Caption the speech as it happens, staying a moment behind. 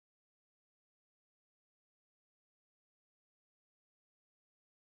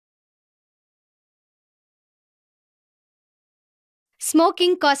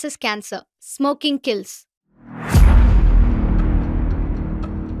Smoking causes cancer. Smoking kills.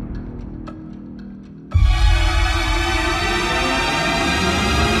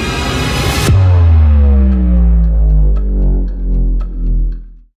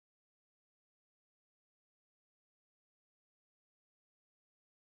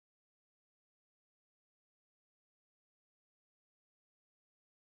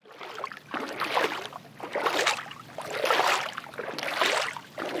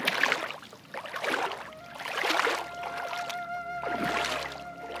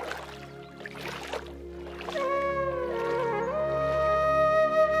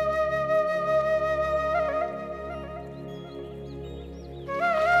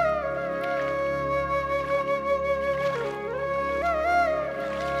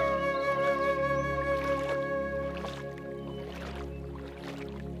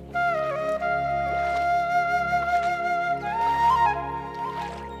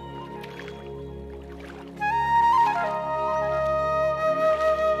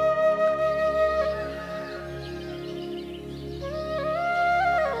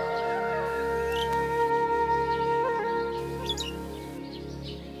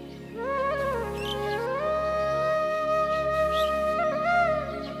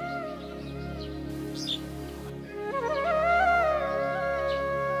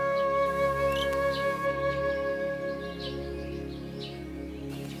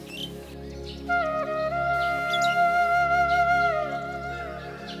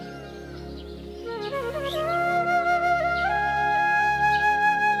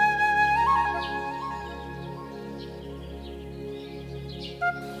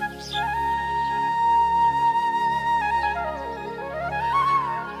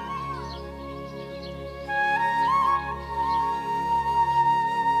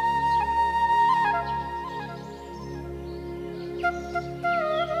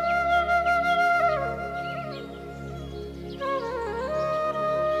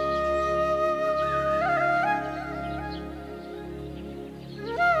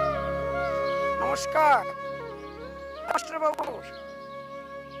 নমস্কার master বাবু।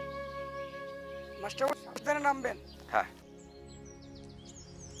 Master বাবু সাবধানে নামবেন। হ্যাঁ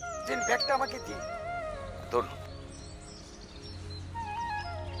দিন, ব্যাগটা আমাকে দিন। ধরুন।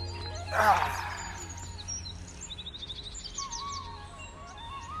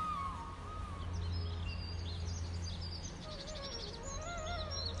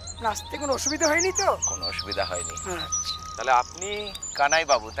 নাচতে কোনো অসুবিধা হয়নি তো? কোনো অসুবিধা হয়নি। হ্যাঁ। তাহলে আপনি কানাই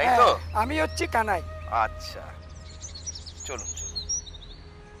বাবু, তাই তো? আমি হচ্ছি কানাই। আচ্ছা, চলুন চলুন।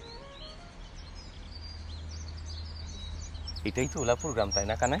 এটাই তো উলাপুর গ্রাম, তাই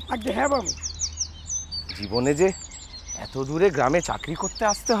না কানাই? আগে হ্যাঁ বাবু। জীবনে যে এত দূরে গ্রামে চাকরি করতে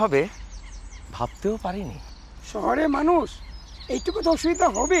আসতে হবে ভাবতেও পারিনি। শহরে মানুষ এইটুকু তো অসুবিধা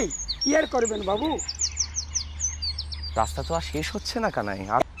হবেই, কি আর করবেন বাবু। রাস্তা তো আর শেষ হচ্ছে না কানাই,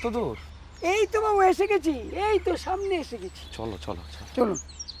 আর তো দূর। এই তো বাবু এসে গেছি, এই তো সামনে এসে গেছি। চলো চলো চলো চলুন।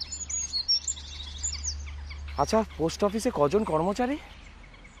 আচ্ছা, পোস্ট অফিসে কজন কর্মচারী?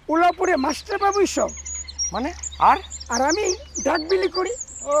 উলাপুরে মাস্টার বাবুই সব। মানে আর আর আমি ডাক বিলি করি।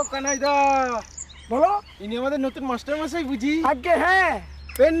 ও কানাইদা, বলো। ইনি আমাদের নতুন মাস্টার মশাই বুঝি? আগে হ্যাঁ।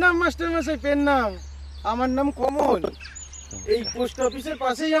 পেন নাম মাস্টার মশাই, পেন নাম। আমার নাম কমল। এই পোস্ট অফিসের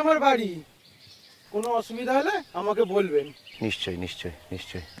পাশেই আমার বাড়ি। কোনো অসুবিধা হলে আমাকে বলবেন। নিশ্চয় নিশ্চয়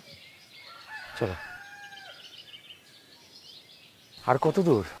নিশ্চয়। চলো। আর কত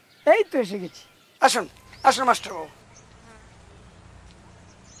দূর? এই তো এসে গেছি। আসুন আসুন মাস্টার বাবু।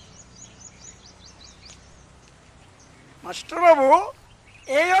 মাস্টার বাবু,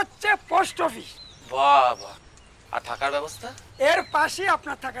 এই হচ্ছে পোস্ট অফিস। বাবা, আর থাকার ব্যবস্থা? এর পাশে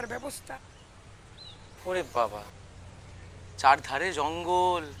আপনার থাকার ব্যবস্থা। ওরে বাবা, চারধারে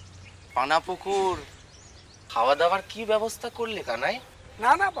জঙ্গল, পানা পুকুর, খাওয়া দাওয়ার কি ব্যবস্থা করলে কানাই?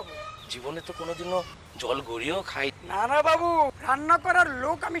 না না বাবু। জীবনে তো কোনোদিনও জল গড়িয়েও খাই। না না বাবু, রান্না করার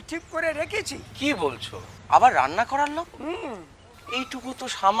লোক আমি ঠিক করে রেখেছি। কি বলছো? আবার রান্না করার লোক? এইটুকু তো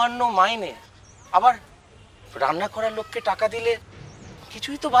সামান্য মাইনে, আবার রান্না করার লোককে টাকা দিলে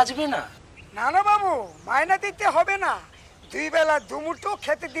কিছুই তো বাঁচবে না। না না বাবু, মাইনা দিতে হবে না, দুই বেলা দুমুঠো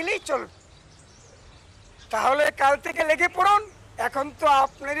খেতে দিলেই চলবে। তাহলে কাল থেকে লেগে পড়ুন, এখন তো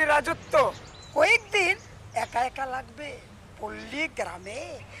আপনারই রাজত্ব। কয়েকদিন একা একা লাগবে। পল্লী গ্রামে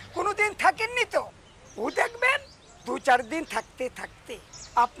কোনোদিন থাকেননি তো, ও দেখবেন 2-4 দিন থাকতে থাকতে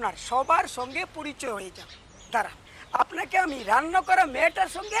আপনার সবার সঙ্গে পরিচয় হয়ে যাবে। দাঁড়া, আপনাকে আমি রান্না করা মেয়েটার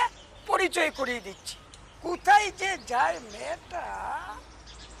সঙ্গে পরিচয় করিয়ে দিচ্ছি। কোথায় যে যায় মেয়েটা?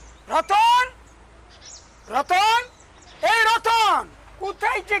 রতন, রতন, এই রতন,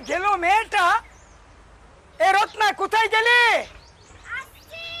 কোথায় যে গেল মেয়েটা? এ রত্না, কোথায় গেলে?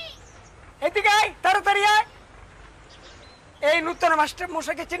 এদিকে আয়, তাড়াতাড়ি আয়। এই নূতন মাস্টার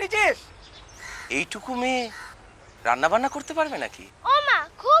মশাইকে চিনিছিস? এইটুকু মেয়ে রান্না বান্না করতে পারবে নাকি? ও মা,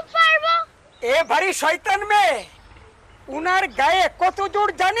 খুব পারবো। এ ভারী শয়তান মেয়ে। উনার গায়ে কত জোর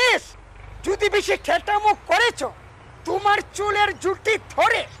জানিস? যদি বেশি ঠেটামো করেছো, তোমার চুলের জুটি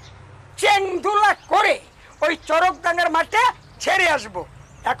ধরে চেংদুলা করে ওই চরকডাঙ্গার মাঠে ছেড়ে আসবো।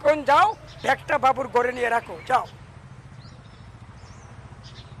 এখন যাও, ব্যাগটা বাবুর ঘরে নিয়ে রাখো, যাও।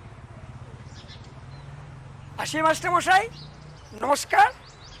 আসি মাস্টার মশাই, নমস্কার,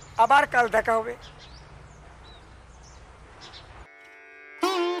 আবার কাল দেখা হবে।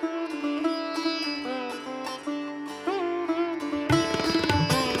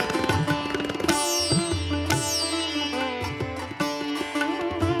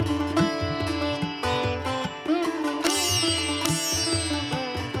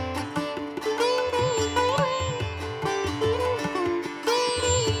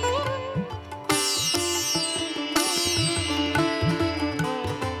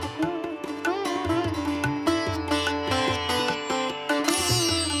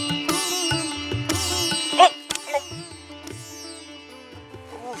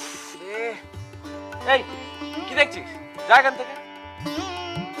 এই কি দেখছিস? যা এখান থেকে।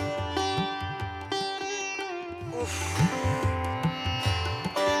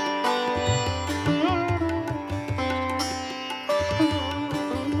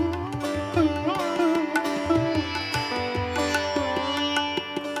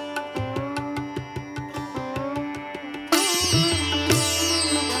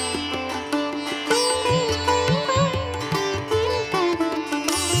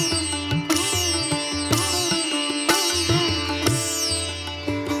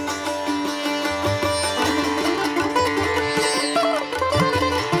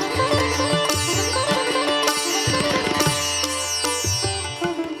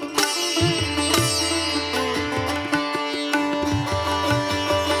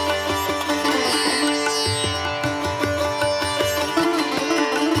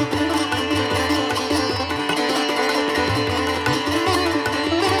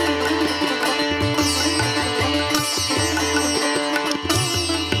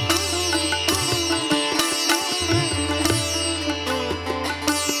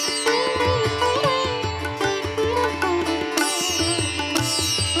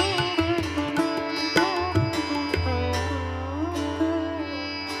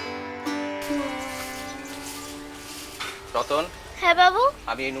 রতন, হ্যাঁ বাবু,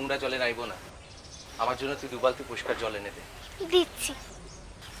 আমি এই নোংরা জলে নাইবো না। আমার জন্য তুই 2 বালতি পরিষ্কার জল এনে দে। দিচ্ছি।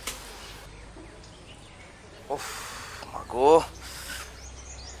 উফ মাগো,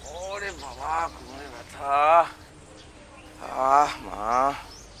 ওরে বাবা, কোমরে ব্যথা। মা,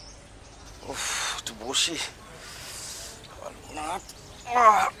 উফ, একটু বসি।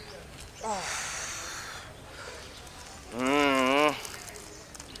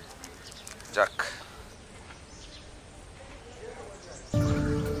 যাক,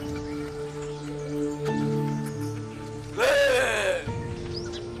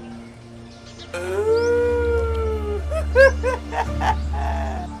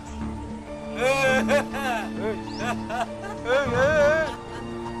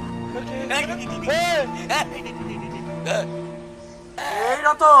 এই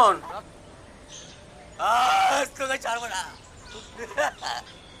রতন, তোকে ছাড়বো না।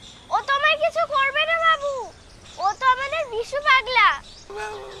 ও তোমায় কিছু করবে না বাবু, ও তো আমাদের বিশু পাগলা।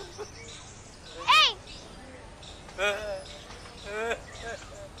 এই,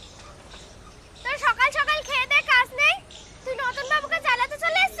 তোর সকাল সকাল খেয়ে দে কাজ নেই, তুই নতুন বাবুকে জ্বালাতে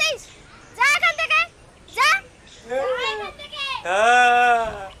চলে এসেছিস? যা এখান থেকে, যা এখান থেকে।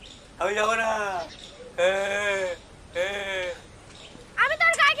 আমি যাবো না। আমি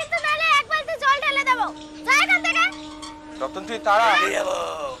তোর গায়ে কিন্তু নালে 1 বালতি জল ঢেলে দেবো। যা এখান থেকে। রতন তুই তারা। যাবো।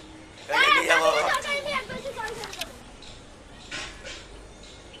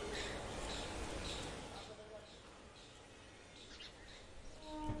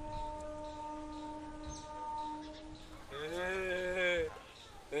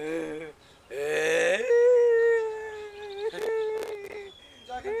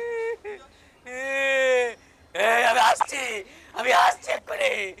 আমি আসছি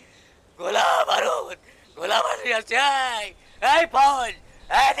এক্ষুনি। গোলা বারুদ আসছে। এই ফৌজ,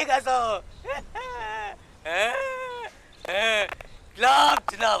 এদিকে আসো। ক্লাব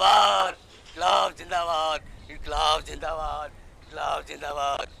জিন্দাবাদ, ক্লাব জিন্দাবাদ, ক্লাব জিন্দাবাদ, ক্লাব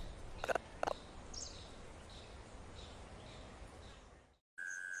জিন্দাবাদ।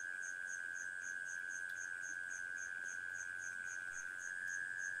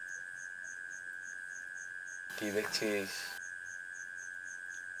 কি দেখছিস?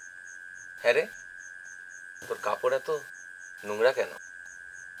 হ্যাঁ রে, তোর কাপড় এত নোংরা কেন?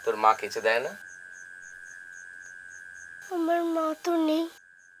 তোর মা কেচে দেয় না? আমার মা তো নেই।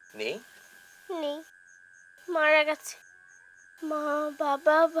 নেই? নেই, মারা গেছে। মা,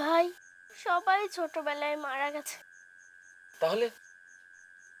 বাবা, ভাই সবাই ছোটবেলায় মারা গেছে। তাহলে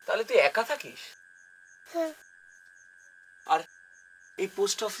তাহলে তুই একা থাকিস? হ্যাঁ। আর এই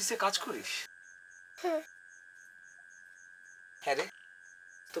পোস্ট অফিসে কাজ করিস? হ্যাঁ। হ্যাঁ রে,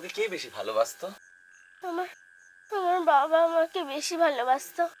 তোকে কে বেশি ভালোবাসতো? আমার আমার বাবা আমাকে বেশি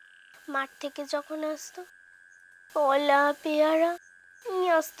ভালোবাসতো। মাঠ থেকে যখন আসতো কলা পেয়ারা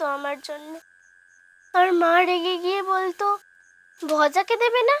নিয়ে আসতো আমার জন্য। আর মা রেগে গিয়ে বলতো, ভজাকে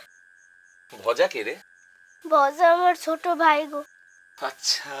দেবে না? ভজা কে রে? ভজা আমার ছোট ভাই গো।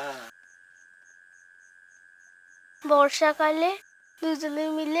 আচ্ছা। বর্ষাকালে দুজনে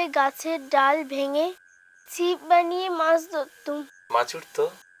মিলে গাছের ডাল ভেঙে ছিপ বানিয়ে মাছ ধরতুম। মাছ উঠতো?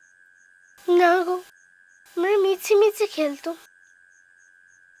 না গো, আমরা মিছিমিছি খেলতুম।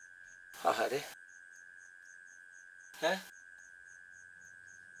 আহারে। হ্যাঁ,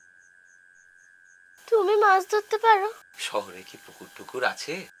 তুমি মাছ ধরতে পারো? শহরে কি পুকুর টুকুর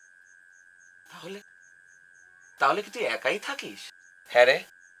আছে? তাহলে তাহলে কি তুই একাই থাকিস? হ্যাঁ রে,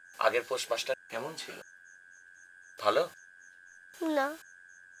 আগের পোস্টমাস্টার কেমন ছিল? ভালো? না।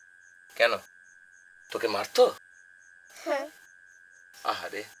 কেন, তোকে মারতো? হ্যাঁ।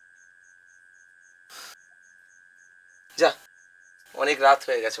 আহারে। যা, অনেক রাত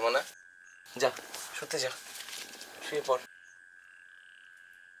হয়ে গেছে মনে, যা শুতে যা, শুয়ে পড়।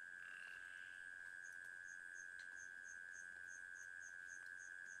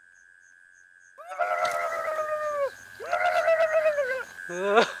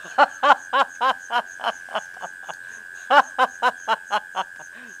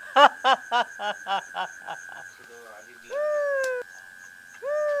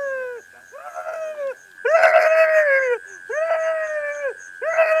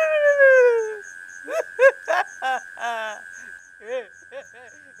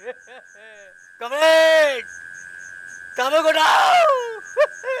 Comrade! Tama ko daw!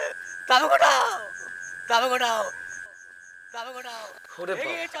 Tama ko daw! Tama ko daw! Tama ko daw! ওরে বাবা।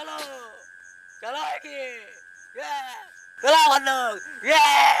 এগিয়ে চলো! চলো এগিয়ে! চলো বন্ধু!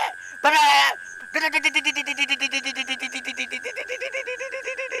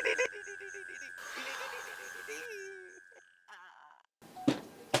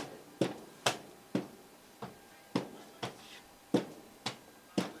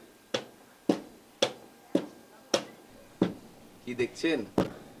 কি দেখছেন?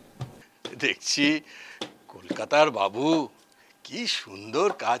 দেখছি কলকাতার বাবু কি সুন্দর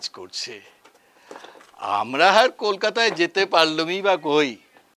কাজ করছে। আমরা আর কলকাতায় যেতে পারলামই বা কই,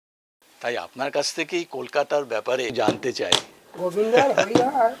 তাই আপনার কাছ থেকেই কলকাতার ব্যাপারে জানতে চাই। গোবিন্দ আর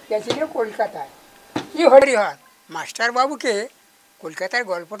হরিহর গেছিল কলকাতায়। কি হরিহর, মাস্টার বাবুকে কলকাতার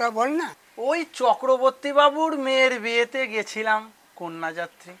গল্পটা বল না। ওই চক্রবর্তী বাবুর মেয়ের বিয়েতে গেছিলাম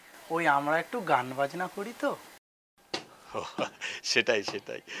কন্যাযাত্রী। ওই আমরা একটু গান বাজনা করি তো। সেটাই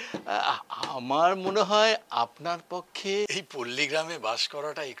সেটাই। আমার মনে হয় আপনার পক্ষে এই পল্লীগ্রামে বাস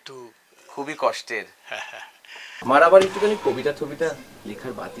করাটা একটু খুবই কষ্টের। আমার আবার একটুখানি কবিতা টবিতা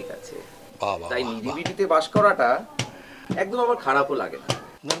লেখার বাতিক আছে, বাবা, তাই নিরিবিলিতে বাস করাটা একদম আমার খারাপও লাগে না।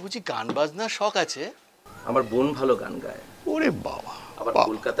 আপনার বুঝি গান বাজনার শখ আছে? আমার বোন ভালো গান গায়। ওরে বাবা, আবার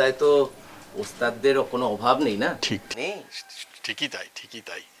কলকাতায় তো ওস্তাদদের কোনো অভাব নেই না। ঠিক নেই? ঠিকই তাই, ঠিকই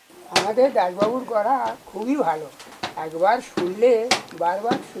তাই। আমাদের দাসবাবুর গলা খুবই ভালো, একবার শুনলে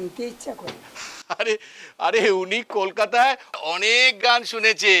বারবার শুনতে ইচ্ছা করে। আরে আরে উনি কলকাতায় অনেক গান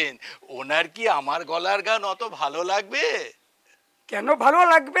শুনেছেন, ওনার কি আমার গলার গান অত ভালো লাগবে? কেন ভালো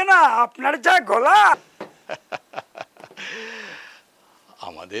লাগবে না, আপনার যা গলা।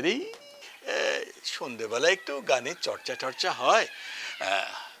 আমাদের এই সন্ধেবেলা একটু গানের চর্চা টর্চা হয়,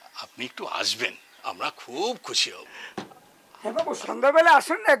 আপনি একটু আসবেন, আমরা খুব খুশি হব। হ্যাঁ বাবু, সন্ধ্যাবেলা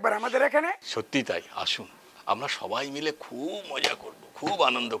আসুন না একবার আমাদের এখানে। সত্যি তাই, আসুন, আমরা সবাই মিলে খুব মজা করব, খুব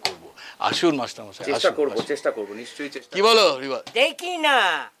আনন্দ করব। আসুন মাস্টার মশাই, চেষ্টা করব নিশ্চয়ই চেষ্টা। কি বলো রিবা? দেখি না,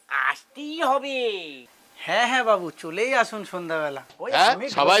 আসতেই হবে। হ্যাঁ হ্যাঁ বাবু, চলেই আসুন সন্ধ্যাবেলা। ওই হ্যাঁ, আমি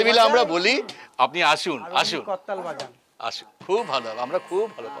সবাই ঢোল মিলে আমরা বাজাই, বলি, আপনি আসুন আর উনি আসুন করতাল বাজান। আসুন, খুব ভালো হবে, আমরা খুব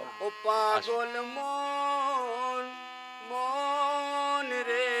ভালো পাবো। ও পাগল মন, মন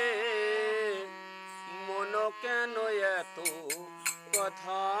রে, মন কেন এত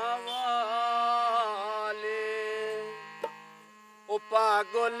কথা বলে? ও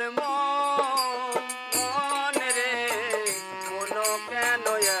পাগল মন, মন রে, মন কেন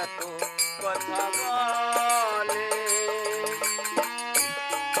এত কথা বলে?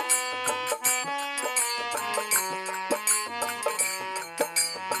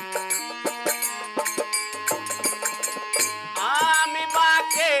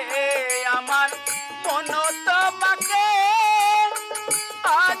 আমার মন তো বাকে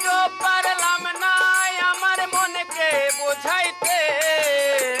আজও পারলাম না আমার মনকে বোঝাইতে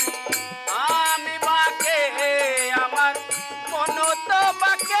আমি বাকে আমার মন তো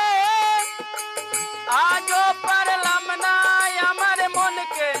বাকে আজও পারলাম না আমার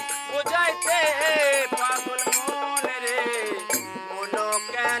মনকে বোঝাইতে পাগল মন রে মন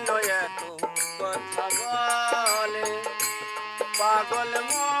কেন এত কথা বলে পাগল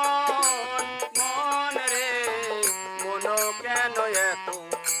মন রে মন কেন এত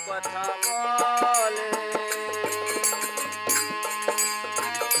কথা বলে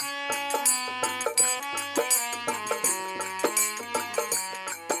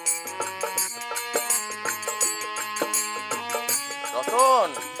রতন,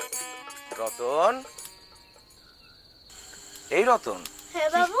 রতন, এই রতন, হ্যাঁ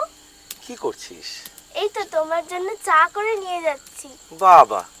বাবু, কি করছিস? এই তো তোমার জন্য চা করে নিয়ে যাচ্ছি।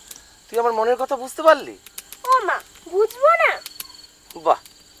 বাবা, তুই আমার মনের কথা বুঝতে পারলি? ও মা, বুঝবো না? বাহ,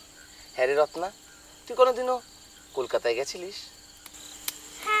 হ্যাঁ রে রত্না, তুই কোনোদিনও কলকাতায় গেছিলিস?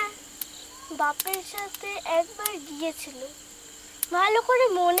 হ্যাঁ, বাপের সাথে একবার গিয়েছিল, ভালো করে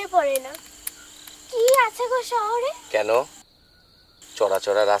মনে পড়ে না। কি আছে গো শহরে? কেন?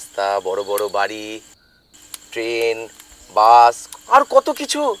 চড়া রাস্তা, বড় বড় বাড়ি, ট্রেন, বাস, আর কত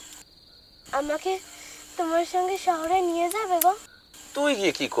কিছু। আমাকে তোমার সঙ্গে শহরে নিয়ে যাবে গো? তুই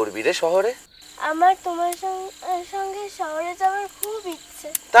গিয়ে কি করবি রে শহরে? আমার তোমার সঙ্গে শহরে যাওয়ার খুব ইচ্ছে।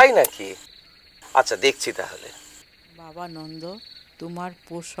 তাই নাকি? আচ্ছা, দেখছি তাহলে। বাবা নন্দ, তোমার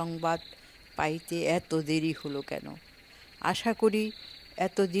সংবাদ পাইতে এত দেরি হলো কেন? আশা করি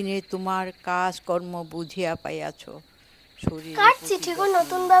এতদিনে তোমার কাজকর্ম বুঝিয়া পাইয়াছ। শরীর কার চিঠি গো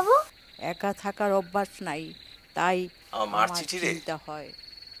নতুন বাবু? একা থাকার অভ্যাস নাই, তাই আমার চিঠি রে। চিন্তা হয়।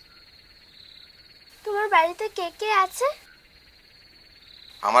 তোমার বাড়িতে কে কে আছে?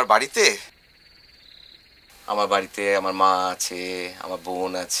 আমার বাড়িতে আমার মা আছে, আমার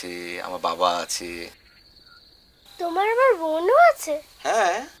বোন আছে, আমার বাবা আছে। তোমার আবার বোনও আছে?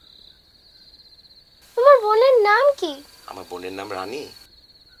 হ্যাঁ। তোমার বোনের নাম কি? আমার বোনের নাম রানী।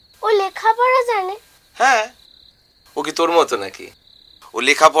 ও লেখাপড়া জানে? হ্যাঁ। ও কি তোর মতো নাকি? ও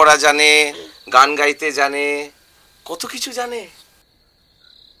লেখাপড়া জানে, গান গাইতে জানে, কত কিছু জানে।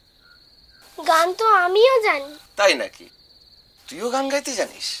 গান তো আমিও জানি। তাই নাকি? তুইও গান গাইতে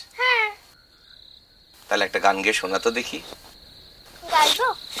জানিস? হ্যাঁ। তাহলে একটা গান গেয়ে শোনা তো দেখি। গাইবো?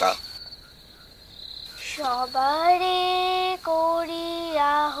 গা। সবারে করি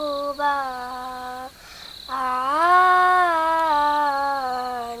আহ্বান,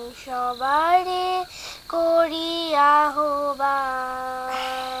 সবারে করি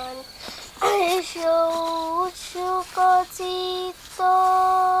আহ্বান, এসো উৎসুক চিত্ত,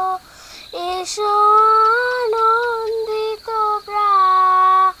 এসো আনন্দিত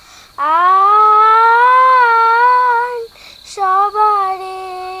প্রাণ, সবারে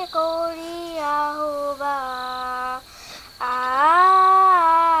করি আহ্বান,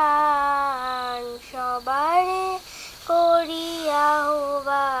 সবারে করি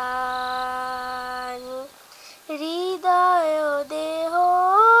আহ্বান, হৃদয় দেহ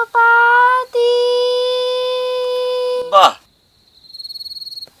পাতি। বাহ,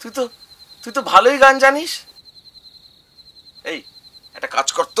 তুই তো ভালোই গান জানিস। এই, একটা কাজ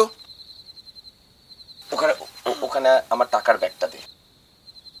কর তো, ওখানে আমার টাকার ব্যাগটা দে।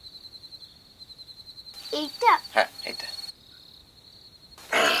 এইটা? হ্যাঁ, এইটা।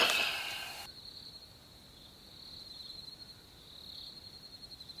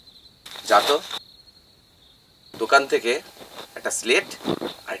 যা তো, দোকান থেকে একটা স্লেট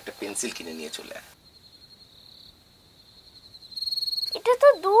আর একটা পেন্সিল কিনে নিয়ে চলে আয়। এটা তো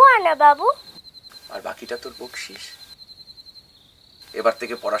 2 আনা বাবু। আর বাকিটা তোর বকশিস। এবার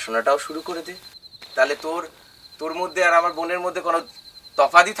থেকে পড়াশোনাটাও শুরু করে দে, তাহলে তোর মধ্যে আর আমার বোনের মধ্যে কোনো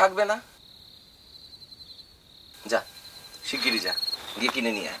তফাৎই থাকবে না। যা, শিগগিরই যা, গিয়ে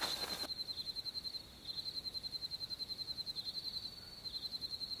কিনে নিয়ে আয়।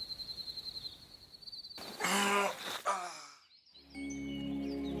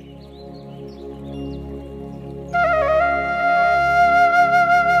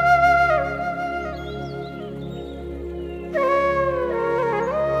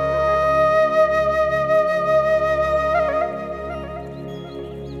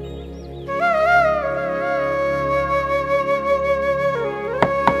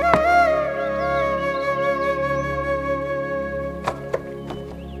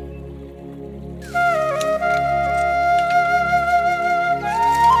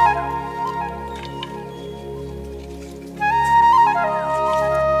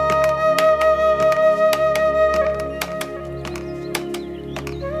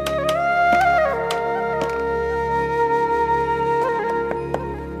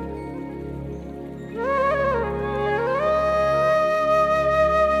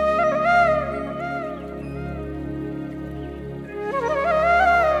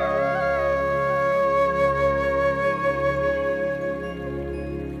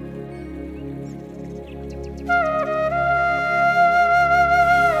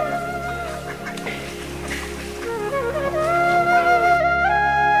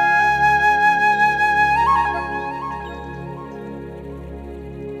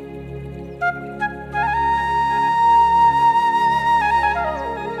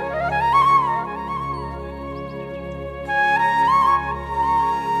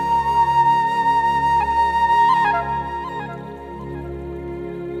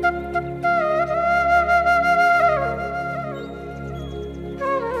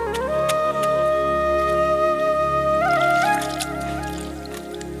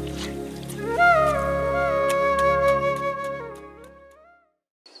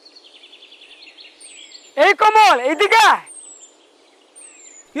 কমল এইদিকে আয়।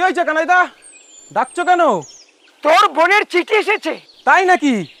 কি হয়েছে কানাইদা, ডাকছো কেন? তোর বোনের চিঠি এসেছে। তাই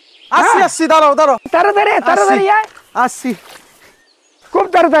নাকি? আসছি আসছি, দাঁড়াও দাঁড়াও। তাড়াতাড়ি তাড়াতাড়ি আয়। আসছি খুব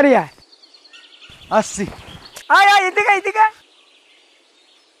তাড়াতাড়ি আয়। আসছি। আয় আয় এদিকে এদিকে।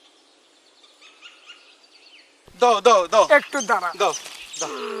 দাও দাও দাও, একটু দাঁড়া। দাও দাও।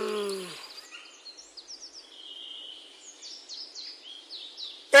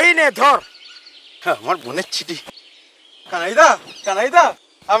 এই নে ধর। হ্যাঁ, আমার বোনের চিঠি। কানাইদা কানাইদা,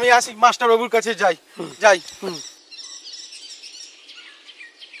 আমি আসি, মাস্টার বাবুর কাছে যাই যাই।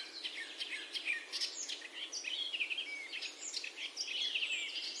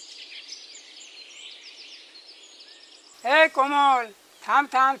 এই কমল, থাম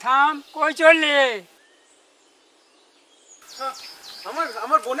থাম থাম, কই চললি? আমার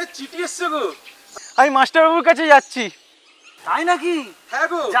আমার বোনের চিঠি এসছে গো, আমি মাস্টার বাবুর কাছে যাচ্ছি। তাই নাকি? হ্যাঁ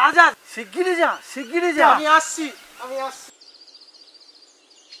গো, যা যা, শিগগিরই যা, শিগগিরই যা। আমি আসছি আমি আসছি।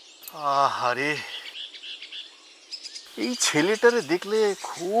 আহারে, এই ছেলেটারে দেখলে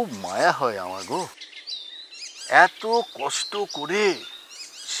খুব মায়া হয় আমার গো। এত কষ্ট করে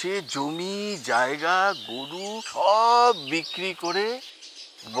সে জমি জায়গা গরু সব বিক্রি করে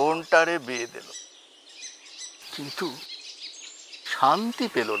বোনটারে বিয়ে দিল, কিন্তু শান্তি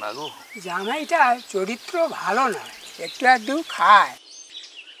পেল না গো। জামাইটা চরিত্র ভালো না, একটু একটু খায়।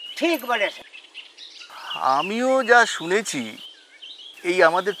 ঠিক বলেছে। আমিও যা শুনেছি, এই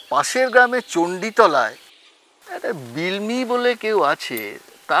আমাদের পাশের গ্রামে চণ্ডীতলায় একটা বিলমি বলে কেউ আছে,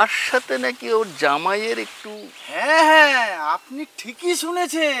 তার সাথে নাকি ওর জামাইয়ের একটু। হ্যাঁ হ্যাঁ, আপনি ঠিকই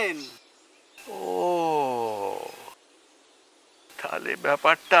শুনেছেন। ও, তাহলে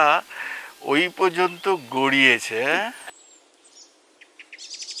ব্যাপারটা ওই পর্যন্ত গড়িয়েছে।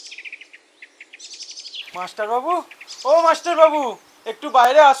 মাস্টার বাবু, ও মাস্টার বাবু, একটু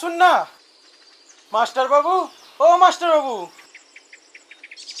বাইরে আসুন না। মাস্টার বাবু, ও মাস্টার বাবু।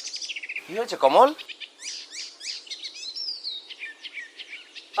 কি হয়েছে কমল?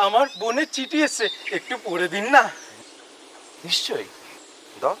 আমার বোনের চিঠি এসছে, একটু পড়ে দিন না। নিশ্চয়ই,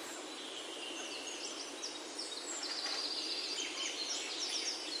 দাও।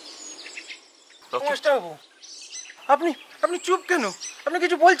 মাস্টার বাবু, আপনি আপনি চুপ কেন? আপনি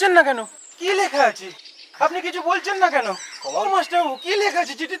কিছু বলছেন না কেন? কি লেখা আছে? আপনি কিছু বলছেন না কেন? ও মাস্টার বাবু, কি লেখা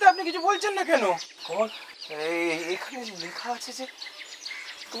আছে চিঠিতে? আপনি কিছু বলছেন না কেন? কমল, এখানে লেখা আছে যে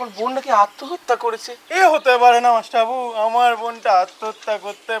তোমার বোন নাকি আত্মহত্যা করেছে। এ হতে পারে না মাস্টার বাবু, আমার বোনটা আত্মহত্যা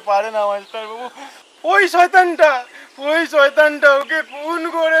করতে পারে না মাস্টার বাবু। ওই শয়তানটা ওকে খুন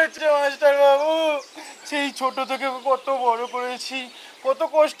করেছে মাস্টার বাবু। সেই ছোট থেকে কত বড় করেছি, কত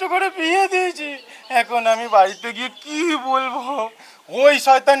কষ্ট করে বিয়ে দিয়েছি, এখন আমি বাড়িতে গিয়ে কি বলবো? ওই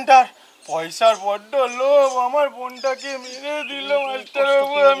শয়তানটার পয়সার বড্ড লোভ, আমার বোনটাকে মেরে দিল মাস্টার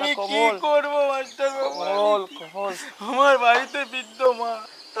বাবু। আমি কি করবো মাস্টার বাবু? আমার বাড়িতে বৃদ্ধ মা,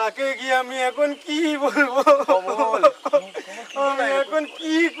 তাকে গিয়ে আমি এখন কি বলবো? আমি এখন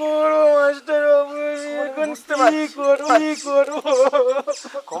কি করবো মাস্টার বাবু? এখন কি করবো?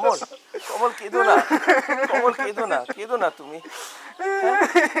 কমল, কমল কেঁদো না, কমল কেঁদো না, কেঁদো না তুমি।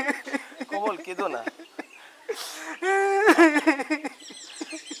 কমল কেঁদো না।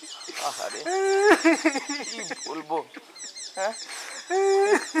 আহারে, কি বলবো? হ্যাঁ,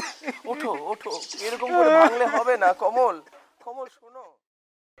 ওঠো ওঠো, এরকম করে ভাঙলে হবে না কমল। কমল শোনো।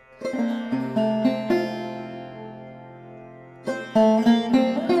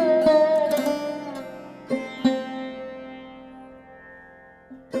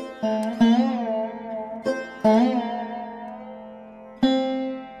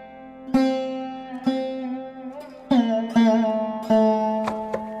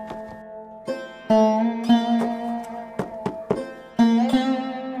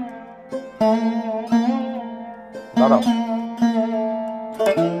 দাঁড়াও।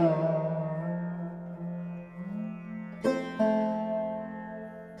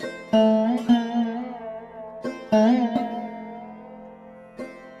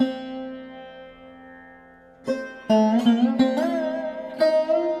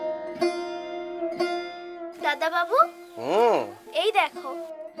 দাদা বাবু, এই দেখো।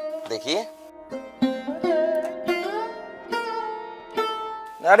 দেখি।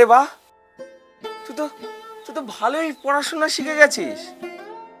 আরে বাহ, তুই তো ভালোই পড়াশোনা শিখে গেছিস।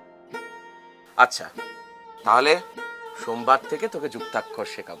 আচ্ছা, তাহলে সোমবার থেকে তোকে যুক্তাক্ষর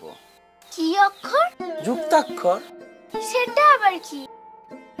শেখাবো। কি অক্ষর? যুক্তাক্ষর? সেটা আবার কি?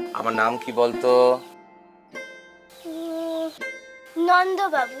 আমার নাম কি বলতো? নন্দ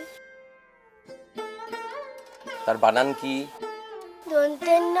বাবু। তার বানান কি?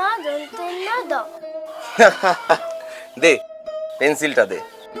 দন্তের ন দন্তের ন দ। দে, পেন্সিলটা দে।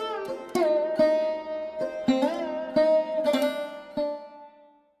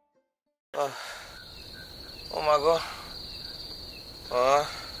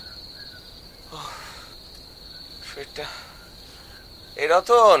 শরীরটা এই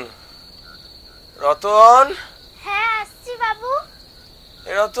রতন, রতন, হ্যাঁ আসছি বাবু।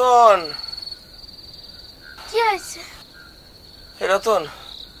 এ রতন, কি হয়েছে? এ রতন,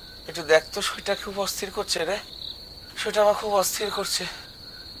 একটু দেখ তো, শরীরটা খুব অস্থির করছে রে। শরীরটা আমার খুব অস্থির করছে,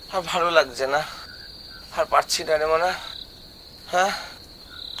 আর ভালো লাগছে না, আর পারছি না রে মনে। হ্যাঁ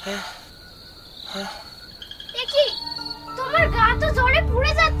হ্যাঁ হ্যাঁ। দেখি তোমার গা তো জ্বরে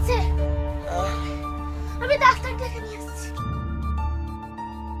পুড়ে যাচ্ছে। আমি ডাক্তার ডেকে নিয়ে আসছি।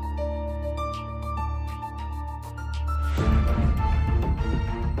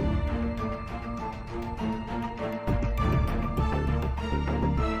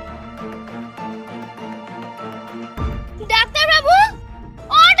 ডাক্তার বাবু,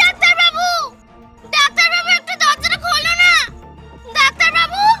 ও ডাক্তার বাবু, ডাক্তার বাবু একটু দরজাটা খোলো না। ডাক্তার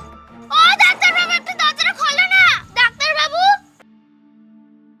বাবু, ও ডাক্তার বাবু একটু দরজাটা খোলো না। ডাক্তার বাবু।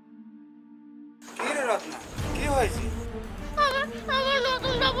 কি রে রত্না, কি হয়েছে? আমার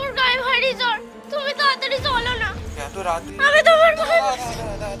নতুন বাবুর গায়ে ভারী জ্বর, তুমি তাড়াতাড়ি চলো না। এত রাতে? আমি তোমার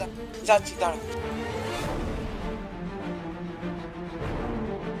যাচ্ছি, দাঁড়া।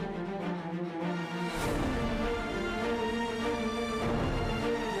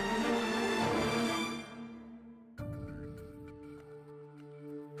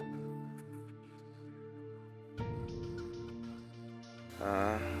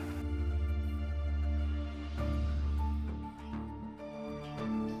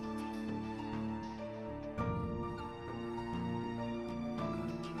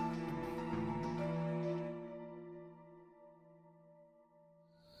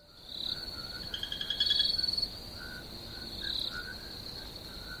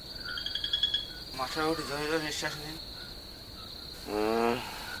 মাথা উঠে ধরে ধরে নিঃশ্বাস নিন।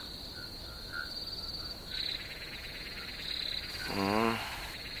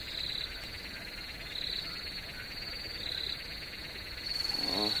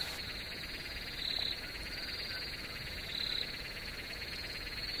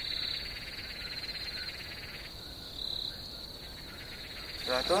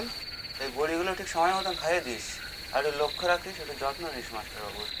 রতন, এই বড়িগুলো ঠিক সময় মতন খাইয়ে দিস, আর লক্ষ্য রাখিস, একটু যত্ন নিস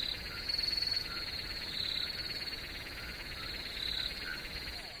মাস্টারবাবুর।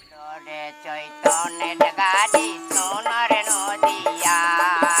 চৈতন্যের গাড়ি সোনার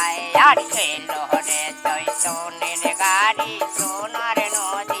নদিয়ায়, আর খেলো রে চৈতন্যের গাড়ি সোনার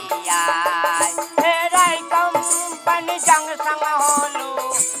নদিয়ায়। এরাই কোম্পানি জংশন হলো,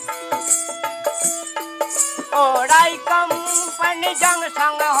 ওরাই কোম্পানি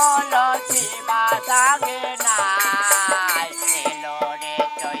জংশন হলো, শিবা সাগে নাই। খেলো রে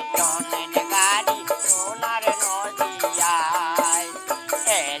চৈতন্যের গাড়ি সোনার নদিয়ায়,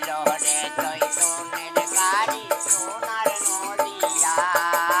 এলো রে চৈতন্যের গাড়ি সোনার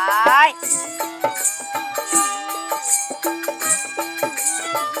নদিয়ায়।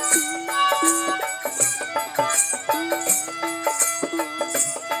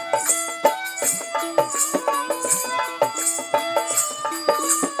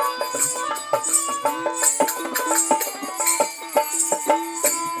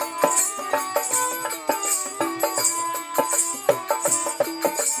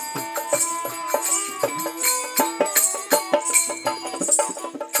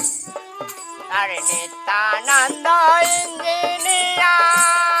 আরে নিত্যানন্দ ইঞ্জিনিয়ার,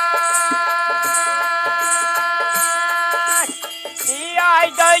 সিআই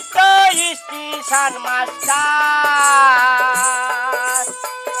দৈত স্টেশন মাস্টার।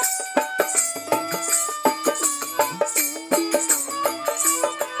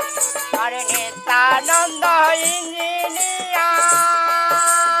 আরে নিত্যানন্দ ইঞ্জিনিয়ার,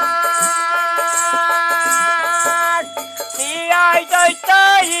 সিআই দৈত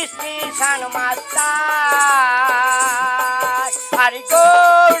স্টেশন মাস্টার। আর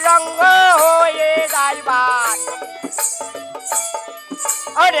গৌরঙ্গ হয়ে ড্রাইভার,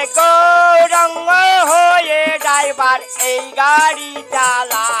 আরে গৌরঙ্গ হয়ে ড্রাইভার এই গাড়ি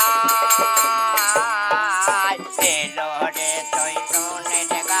চালায়। এলো রে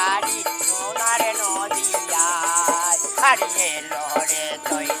চৈতন্যের গাড়ি সোনার নদিয়ায়, আর এলো রে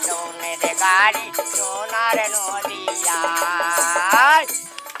চৈতন্যের গাড়ি সোনার নদিয়ায়।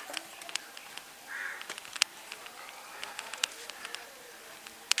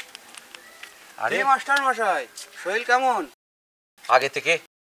 আরে মাস্টার মশাই, শরীর কেমন? আগে থেকে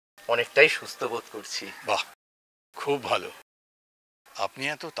অনেকটাই সুস্থ বোধ করছি। বাহ, খুব ভালো। আপনি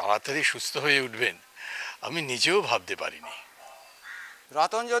এত তাড়াতাড়ি সুস্থ হয়ে উঠবেন আমি নিজেও ভাবতে পারিনি।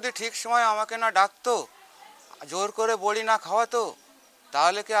 রতন যদি ঠিক সময় আমাকে না ডাকতো, জোর করে বড়ি না খাওয়াতো,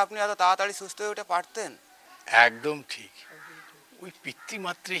 তাহলে কি আপনি এত তাড়াতাড়ি সুস্থ হয়ে উঠে পারতেন? একদম ঠিক। ওই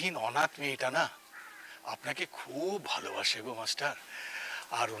পিতৃমাতৃহীন অনাথ মেয়েটা না আপনাকে খুব ভালোবাসে গো মাস্টার।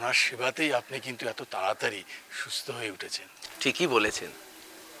 আর ওনার সেবাতেই আপনি কিন্তু এত তাড়াতাড়ি সুস্থ হয়ে উঠেছেন। ঠিকই বলেছেন,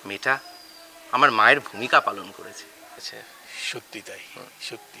 মেয়েটা আমার মায়ের ভূমিকা পালন করেছে। আচ্ছা, সত্যি তাই,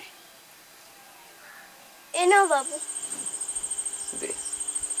 সত্যি। এ নাও বাবু। দে।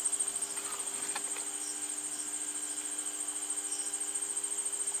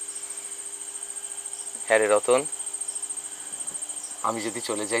 হ্যাঁ রে রতন, আমি যদি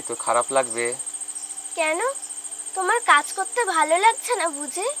চলে যাই তো খারাপ লাগবে? কেন? তোমার কাজ করতে ভালো লাগছে না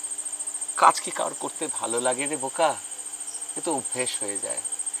বুঝি? কাজ কি কার করতে ভালো লাগে রে বোকা? এ তো অভ্যেস হয়ে যায়।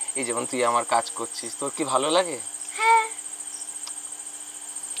 এই যেমন তুই আমার কাজ করছিস, তোর কি ভালো লাগে? হ্যাঁ।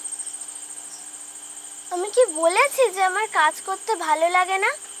 আমি কি বলেছি যে আমার কাজ করতে ভালো লাগে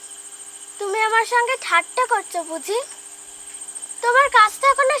না? তুমি আমার সঙ্গে ঠাট্টা করছো বুঝি? তোমার কাজটা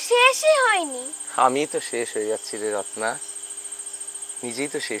এখনো শেষই হয়নি। আমি তো শেষ হয়ে যাচ্ছি রে রত্না, নিজেই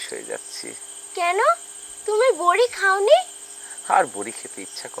তো শেষ হয়ে যাচ্ছি। কেন? তুমি বড়ি খাওনি? আর বড়ি খেতে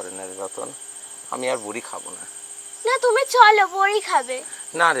ইচ্ছা করে না রে রতন, আমি আর বড়ি খাবো না। না তুমি চলো, বড়ি খাবে।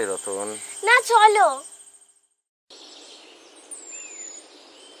 না রে রতন। না চলো।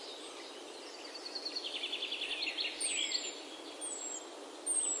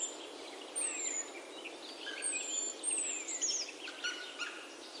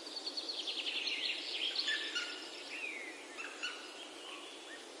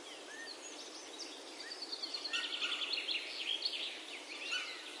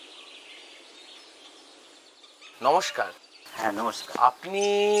 নমস্কার। হ্যাঁ নমস্কার। আপনি?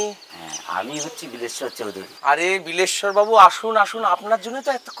 হ্যাঁ আমি হচ্ছি বিলেশ্বর চৌধুরী। আরে বিলেশ্বর বাবু, আসুন আসুন, আপনার জন্য তো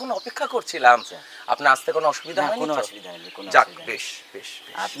এতক্ষণ অপেক্ষা করছিলাম। আপনার আসতে কোনো অসুবিধা হয়নি? কোনো অসুবিধা হয়নি। যাক, বেশ বেশ।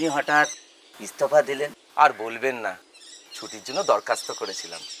 আপনি হঠাৎ ইস্তফা দিলেন? আর বলবেন না, ছুটির জন্য দরখাস্ত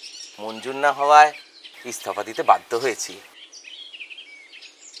করেছিলাম, মঞ্জুর না হওয়ায় ইস্তফা দিতে বাধ্য হয়েছি।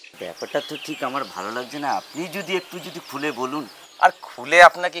 ব্যাপারটা তো ঠিক আমার ভালো লাগছে না, আপনি যদি একটু খুলে বলুন। আর খুলে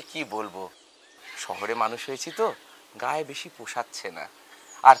আপনাকে কি বলবো, শহরে মানুষ হয়েছি তো গায়ে বেশি পোষাচ্ছে না,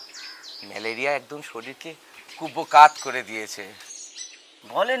 আর ম্যালেরিয়া একদম শরীরকে কুপোকাত করে দিয়েছে।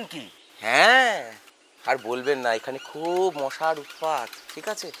 বলেন কি? হ্যাঁ, আর বলবেন না, এখানে খুব মশার উৎপাত। ঠিক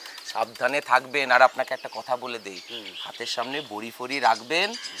আছে, সাবধানে থাকবেন। আর আপনাকে একটা কথা বলে দেই, হাতের সামনে বড়ি ফড়ি রাখবেন,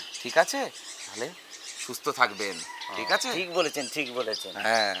 ঠিক আছে? তাহলে সুস্থ থাকবেন। ঠিক আছে? ঠিক বলেছেন, ঠিক বলেছেন।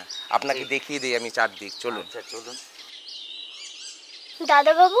 হ্যাঁ, আপনাকে দেখিয়ে দিই আমি চারদিক। চলুন। আচ্ছা চলুন।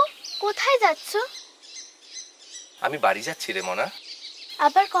 দাদা বাবু, কোথায় যাচ্ছ? আমি বাড়ি যাচ্ছি রে মনা।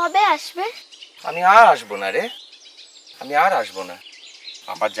 আবার কবে আসবে? আমি আর আসবো না রে, আমি আর আসবো না।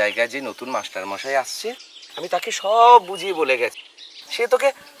 আমার জায়গায় যে নতুন মাস্টার মশাই আসছে, আমি তাকে সব বুঝিয়ে বলে গেছি, সে তোকে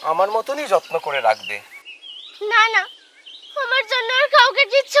আমার মতনই যত্ন করে রাখবে। না না, আমার জন্য আর কাউকে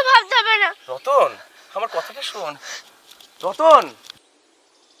কিচ্ছু ভাবতে হবে না। রতন, আমার কথাটা শোন। রতন,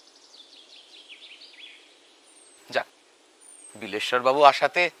 যাক, বিলেশ্বর বাবু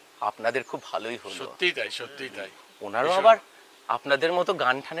আসাতে আপনাদের খুব ভালোই হলো। সত্যি তাই, সত্যি তাই। ওনারও আবার আপনাদের মতো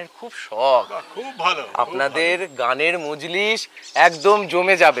গান ঠানের খুব শখ। খুব ভালো। আপনাদের গানের মজলিস একদম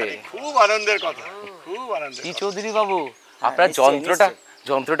জমে যাবে। খুব আনন্দের কথা, খুব আনন্দের। কি চৌধুরী বাবু, আপনার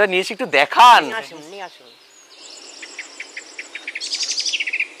যন্ত্রটা নিয়ে এসে একটু দেখান। নিয়ে আসুন।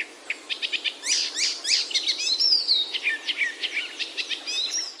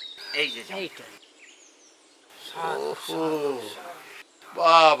 এই যে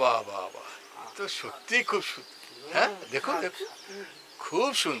বাহ বাহ বাহ বাহ, তো সত্যি খুব সুন্দর। হ্যাঁ দেখুন দেখুন, খুব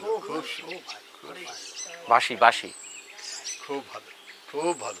সুন্দর, খুব সুন্দর। বাঁশি বাঁশি খুব ভালো,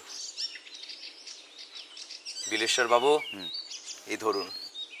 খুব ভালো। বিলেশ্বর বাবু, এই ধরুন,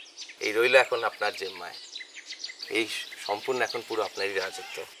 এই রইল এখন আপনার জিম্মায়। এই সম্পূর্ণ এখন পুরো আপনারই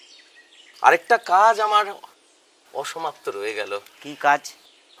রাজত্ব। আরেকটা কাজ আমার অসমাপ্ত রয়ে গেল। কি কাজ?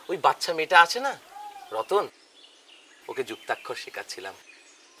 ওই বাচ্চা মেয়েটা আছে না রতন, ওকে যুক্তাক্ষর শেখাচ্ছিলাম।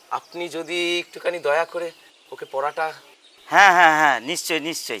 আপনি যদি একটুখানি দয়া করে ওকে পড়াটা। হ্যাঁ হ্যাঁ হ্যাঁ, নিশ্চয়ই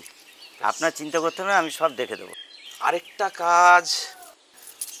নিশ্চয়ই, আপনার চিন্তা করতে হবে না, আমি সব দেখে দেবো। আরেকটা কাজ,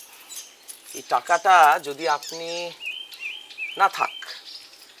 এই টাকাটা যদি আপনি না থাক,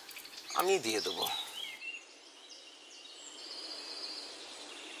 আমি দিয়ে দেবো।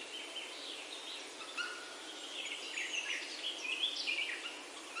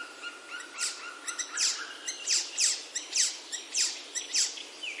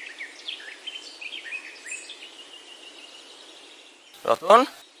 রতন,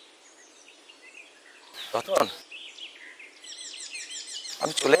 রতন,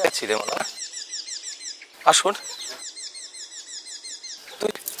 আমি চলে যাচ্ছি রে মনে। আসুন,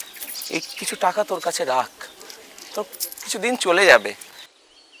 তুই এই কিছু টাকা তোর কাছে রাখ, তোর কিছুদিন চলে যাবে।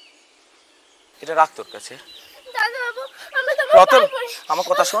 এটা রাখ তোর কাছে। দাদা বাবু, আমি রতন পায়ে পড়ি। আমার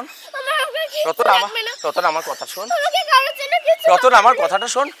কথা শোন আমার আপনার কিচ্ছু রতন লাগবে না। রতন আমার কথা শোন আমাকে কারোর জন্য কিছু রতন আমার লাগবে না। কথাটা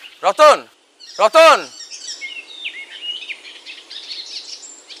শোন রতন রতন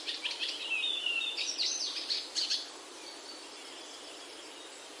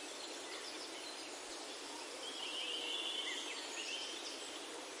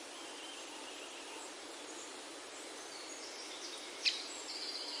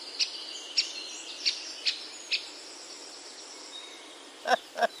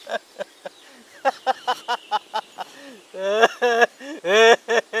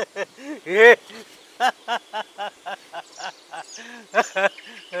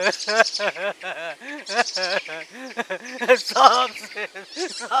সব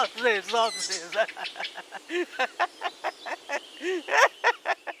শেষ